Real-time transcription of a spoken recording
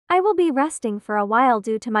I will be resting for a while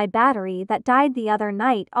due to my battery that died the other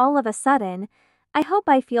night all of a sudden. I hope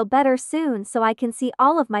I feel better soon so I can see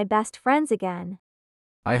all of my best friends again.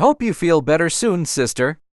 I hope you feel better soon,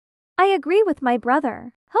 sister. I agree with my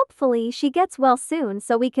brother. Hopefully she gets well soon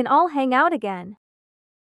so we can all hang out again.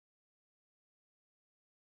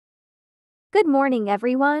 Good morning,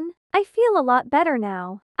 everyone. I feel a lot better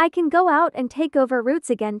now. I can go out and take over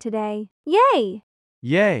routes again today. Yay!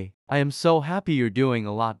 Yay! I am so happy you're doing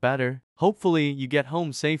a lot better. Hopefully you get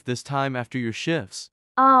home safe this time after your shifts.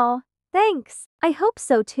 Aw, thanks. I hope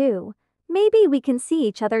so too. Maybe we can see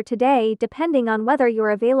each other today depending on whether you're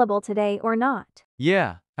available today or not.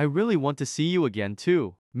 Yeah, I really want to see you again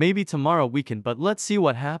too. Maybe tomorrow we can, but let's see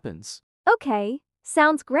what happens. Okay,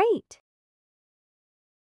 sounds great.